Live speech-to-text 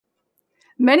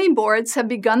Many boards have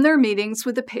begun their meetings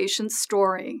with a patient's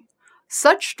story.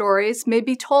 Such stories may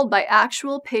be told by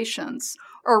actual patients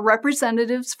or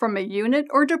representatives from a unit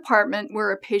or department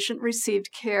where a patient received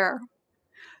care.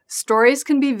 Stories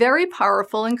can be very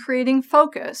powerful in creating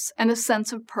focus and a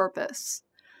sense of purpose.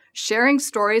 Sharing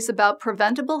stories about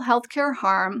preventable healthcare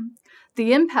harm,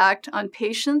 the impact on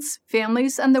patients,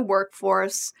 families, and the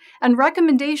workforce, and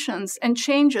recommendations and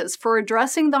changes for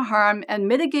addressing the harm and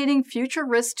mitigating future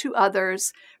risks to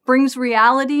others brings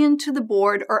reality into the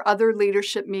board or other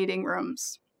leadership meeting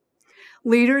rooms.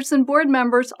 Leaders and board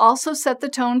members also set the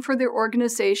tone for their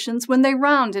organizations when they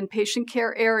round in patient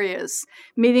care areas,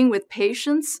 meeting with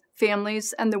patients,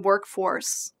 families, and the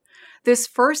workforce. This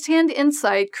firsthand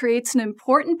insight creates an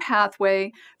important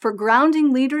pathway for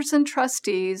grounding leaders and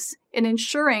trustees in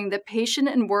ensuring that patient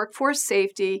and workforce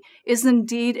safety is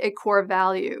indeed a core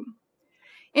value.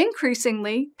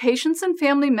 Increasingly, patients and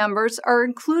family members are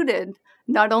included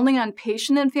not only on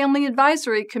patient and family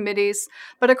advisory committees,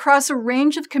 but across a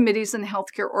range of committees in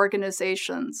healthcare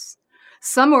organizations.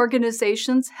 Some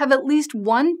organizations have at least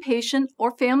one patient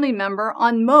or family member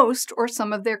on most or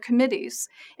some of their committees,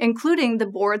 including the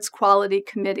board's quality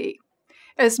committee.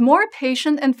 As more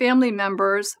patient and family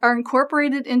members are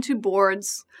incorporated into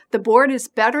boards, the board is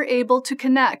better able to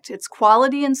connect its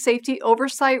quality and safety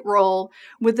oversight role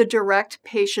with the direct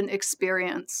patient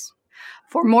experience.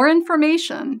 For more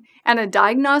information and a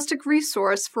diagnostic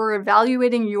resource for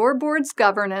evaluating your board's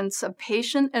governance of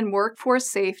patient and workforce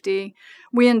safety,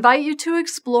 we invite you to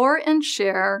explore and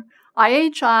share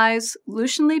IHI's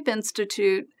Lucian Leap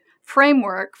Institute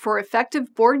Framework for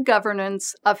Effective Board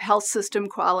Governance of Health System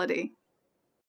Quality.